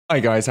Hi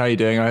guys, how you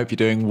doing? I hope you're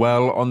doing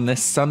well on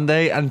this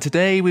Sunday. And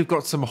today we've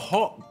got some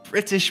hot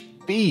British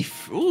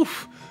beef.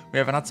 Oof, we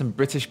haven't had some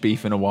British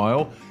beef in a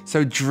while.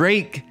 So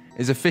Drake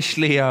is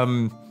officially,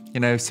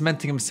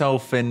 cementing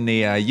himself in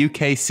the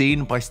UK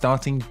scene by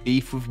starting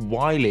beef with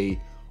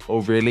Wiley,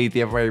 or really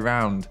the other way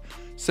around.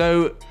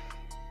 So,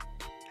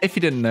 if you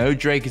didn't know,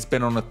 Drake has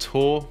been on a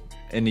tour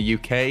in the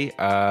UK,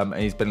 and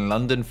he's been in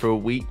London for a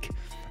week,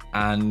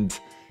 and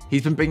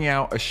he's been bringing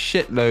out a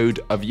shitload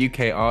of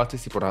UK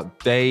artists. He brought out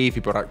Dave, he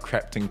brought out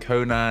Krypton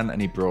Conan,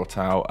 and he brought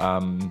out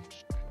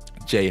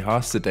Jay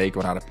Huss, the day he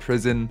got out of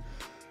prison.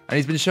 And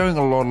he's been showing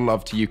a lot of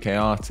love to UK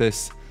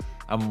artists.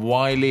 And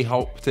Wiley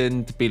hopped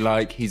in to be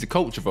like, he's a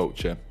culture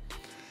vulture.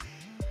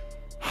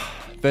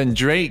 Then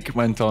Drake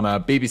went on a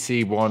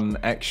BBC One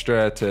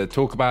Extra to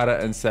talk about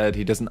it and said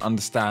he doesn't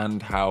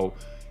understand how,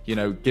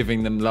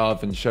 giving them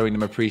love and showing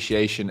them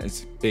appreciation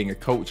as being a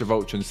culture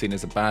vulture and seen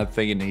as a bad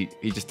thing, and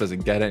he just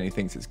doesn't get it and he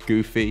thinks it's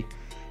goofy.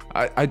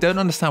 I don't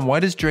understand, why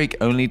does Drake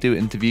only do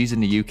interviews in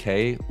the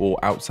UK or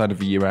outside of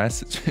the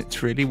US?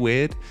 It's really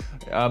weird.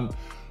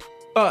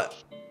 But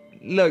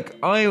look,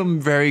 I am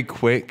very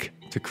quick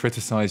to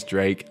criticize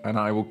Drake, and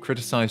I will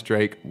criticize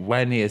Drake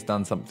when he has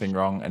done something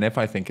wrong and if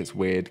I think it's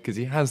weird, because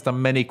he has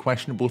done many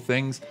questionable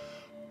things.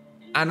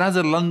 And as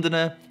a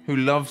Londoner who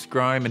loves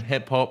grime and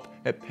hip hop,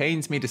 it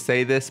pains me to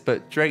say this,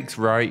 but Drake's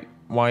right,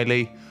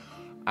 Wiley.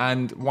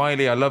 And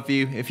Wiley, I love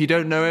you. If you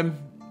don't know him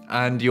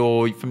and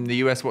you're from the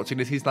US watching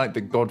this, he's like the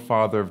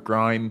godfather of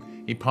grime.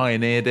 He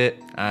pioneered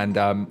it,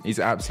 and he's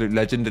an absolute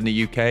legend in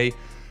the UK.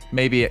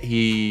 Maybe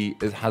he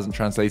hasn't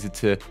translated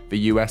to the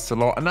US a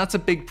lot, and that's a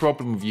big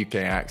problem with UK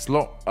acts.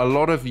 A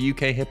lot of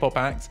UK hip hop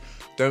acts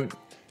don't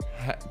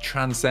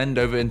transcend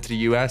over into the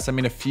US. I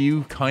mean, a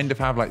few kind of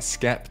have, like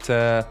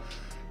Skepta.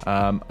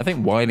 I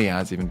think Wiley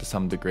has, even to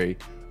some degree.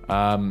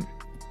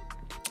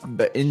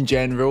 But in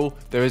general,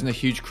 there isn't a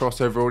huge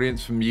crossover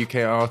audience from UK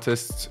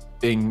artists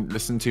being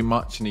listened to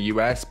much in the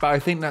US. But I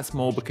think that's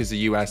more because the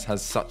US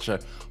has such a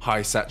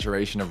high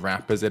saturation of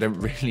rappers. They don't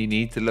really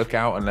need to look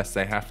out unless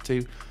they have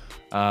to.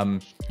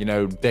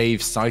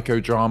 Dave's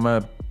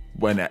psychodrama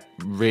went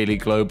really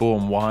global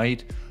and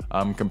wide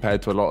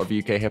compared to a lot of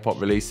UK hip hop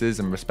releases,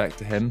 and respect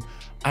to him.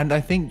 And I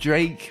think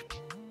Drake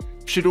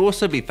should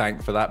also be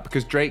thanked for that,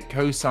 because Drake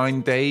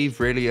co-signed Dave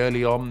really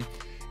early on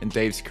in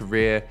Dave's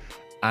career,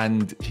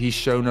 and he's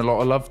shown a lot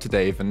of love to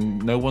Dave,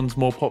 and no one's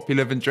more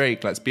popular than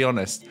Drake, let's be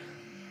honest.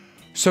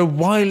 So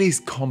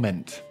Wiley's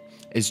comment,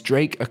 is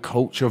Drake a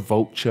culture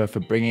vulture for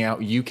bringing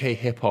out UK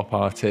hip hop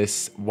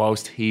artists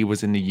whilst he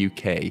was in the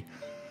UK?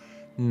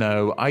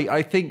 No,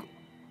 I think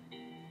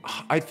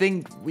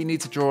we need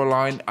to draw a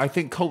line. I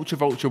think culture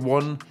vulture,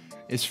 one,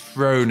 is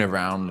thrown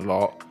around a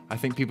lot. I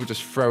think people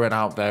just throw it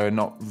out there and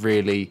not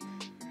really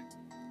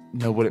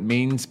know what it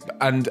means.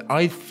 And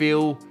I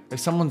feel if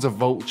someone's a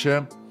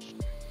vulture,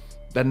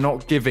 they're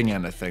not giving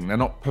anything. They're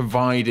not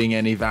providing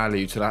any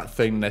value to that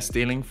thing they're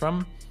stealing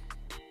from.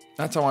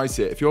 That's how I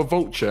see it. If you're a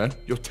vulture,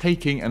 you're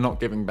taking and not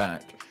giving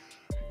back.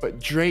 But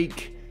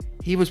Drake,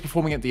 he was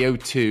performing at the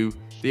O2.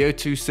 The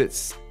O2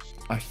 sits,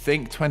 I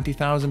think,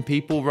 20,000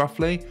 people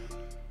roughly.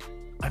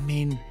 I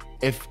mean,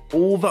 if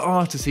all the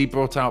artists he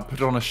brought out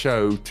put on a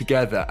show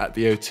together at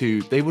the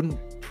O2, they wouldn't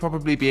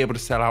probably be able to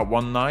sell out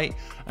one night.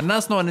 And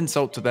that's not an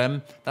insult to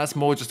them. That's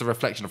more just a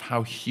reflection of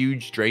how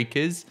huge Drake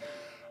is.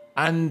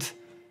 And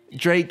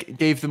Drake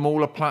gave them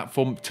all a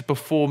platform to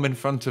perform in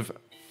front of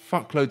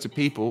fuckloads of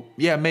people.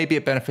 Yeah, maybe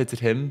it benefited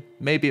him.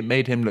 Maybe it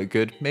made him look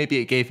good. Maybe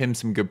it gave him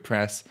some good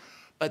press.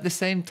 But at the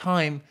same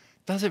time,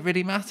 does it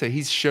really matter?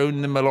 He's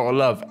shown them a lot of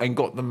love and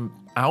got them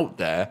out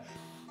there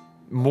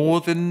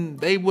more than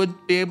they would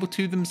be able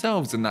to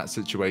themselves in that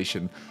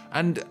situation.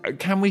 And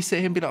can we sit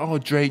here and be like, oh,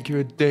 Drake,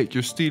 you're a dick,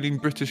 you're stealing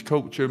British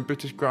culture and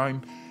British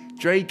grime?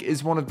 Drake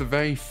is one of the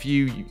very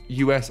few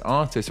US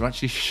artists who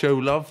actually show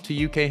love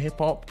to UK hip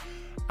hop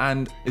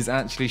and is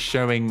actually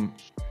showing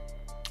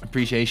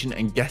appreciation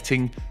and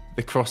getting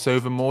the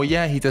crossover more.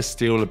 Yeah, he does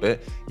steal a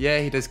bit. Yeah,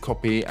 he does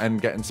copy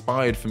and get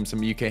inspired from some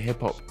UK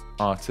hip hop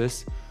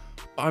artists.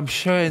 But I'm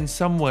sure in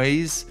some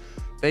ways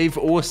they've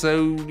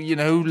also,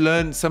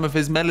 learned some of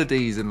his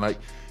melodies and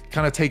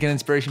kind of taken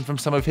inspiration from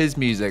some of his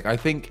music. I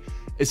think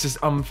it's just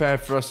unfair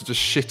for us to just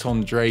shit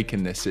on Drake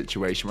in this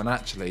situation when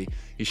actually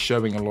he's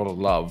showing a lot of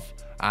love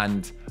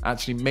and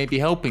actually maybe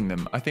helping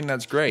them. I think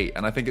that's great.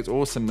 And I think it's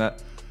awesome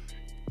that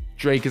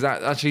Drake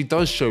actually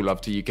does show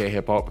love to UK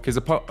hip hop, because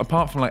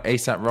apart from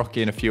A$AP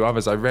Rocky and a few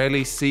others, I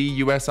rarely see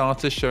US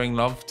artists showing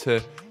love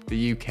to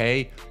the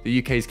UK. The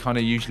UK is kind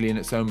of usually in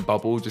its own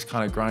bubble, just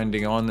kind of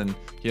grinding on. And,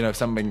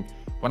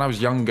 when I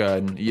was younger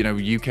and,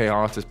 UK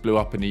artists blew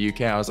up in the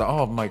UK, I was like,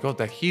 oh my God,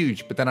 they're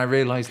huge. But then I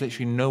realized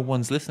literally no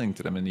one's listening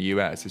to them in the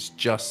US. It's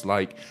just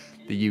like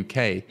the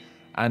UK.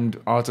 And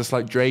artists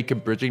like Drake are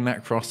bridging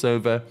that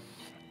crossover.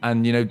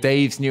 And,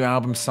 Dave's new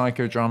album,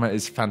 Psychodrama,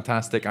 is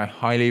fantastic. I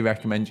highly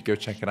recommend you go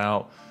check it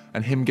out.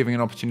 And him giving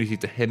an opportunity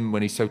to him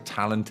when he's so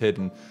talented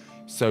and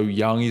so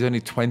young. He's only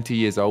 20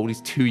 years old.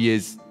 He's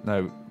he's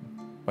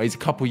a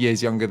couple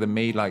years younger than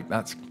me.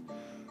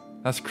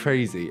 That's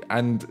crazy.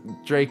 And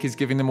Drake is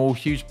giving them all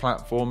huge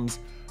platforms.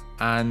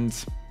 And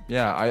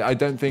yeah, I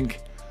think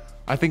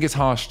it's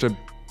harsh to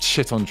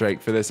shit on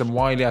Drake for this. And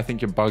Wiley, I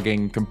think you're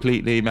bugging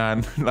completely,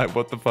 man. Like,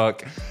 what the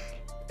fuck?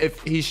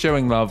 If he's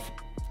showing love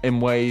in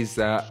ways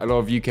that a lot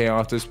of UK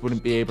artists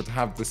wouldn't be able to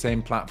have the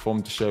same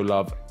platform to show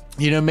love,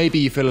 you know, maybe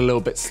you feel a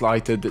little bit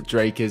slighted that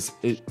Drake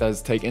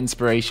does take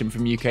inspiration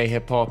from UK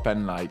hip hop,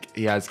 and like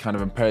he has kind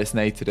of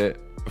impersonated it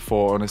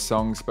before on his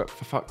songs, but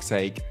for fuck's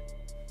sake,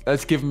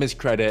 let's give him his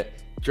credit.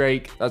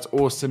 Drake, that's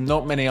awesome.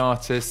 Not many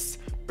artists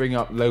bring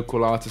up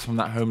local artists from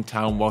that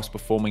hometown whilst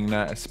performing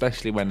there,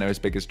 especially when they're as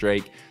big as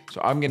Drake. So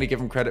I'm gonna give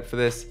him credit for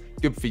this.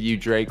 Good for you,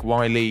 Drake.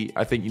 Wiley,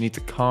 I think you need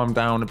to calm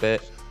down a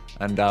bit,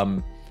 and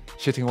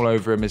shitting all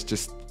over him is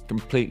just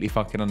completely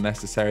fucking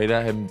unnecessary.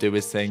 Let him do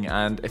his thing,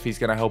 and if he's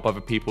gonna help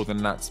other people, then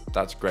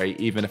that's great,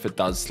 even if it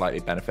does slightly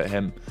benefit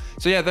him.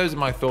 So yeah, those are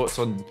my thoughts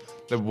on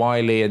the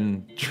Wiley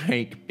and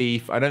Drake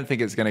beef. I don't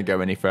think it's gonna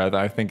go any further.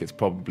 I think it's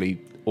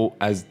probably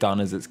as done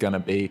as it's gonna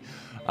be.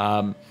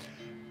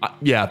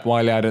 Yeah,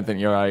 Wiley, I don't think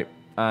you're right.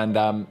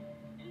 And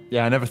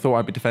yeah, I never thought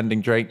I'd be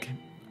defending Drake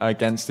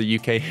against the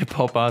UK hip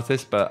hop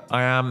artist, but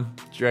I am.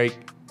 Drake,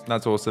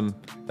 that's awesome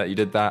that you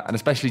did that. And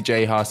especially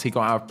J Hus, he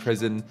got out of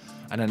prison,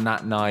 and then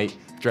that night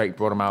Drake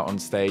brought him out on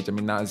stage. I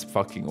mean, that is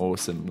fucking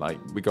awesome. Like,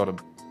 we got him.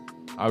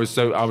 I was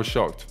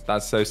shocked.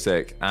 That's so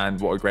sick,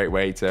 and what a great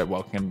way to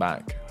welcome him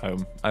back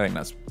home. I think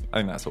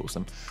that's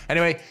awesome.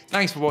 Anyway,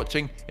 thanks for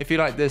watching. If you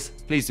like this,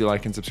 please do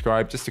like and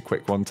subscribe. Just a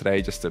quick one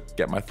today, just to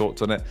get my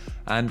thoughts on it.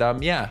 And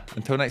yeah,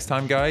 until next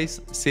time, guys.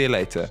 See you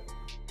later.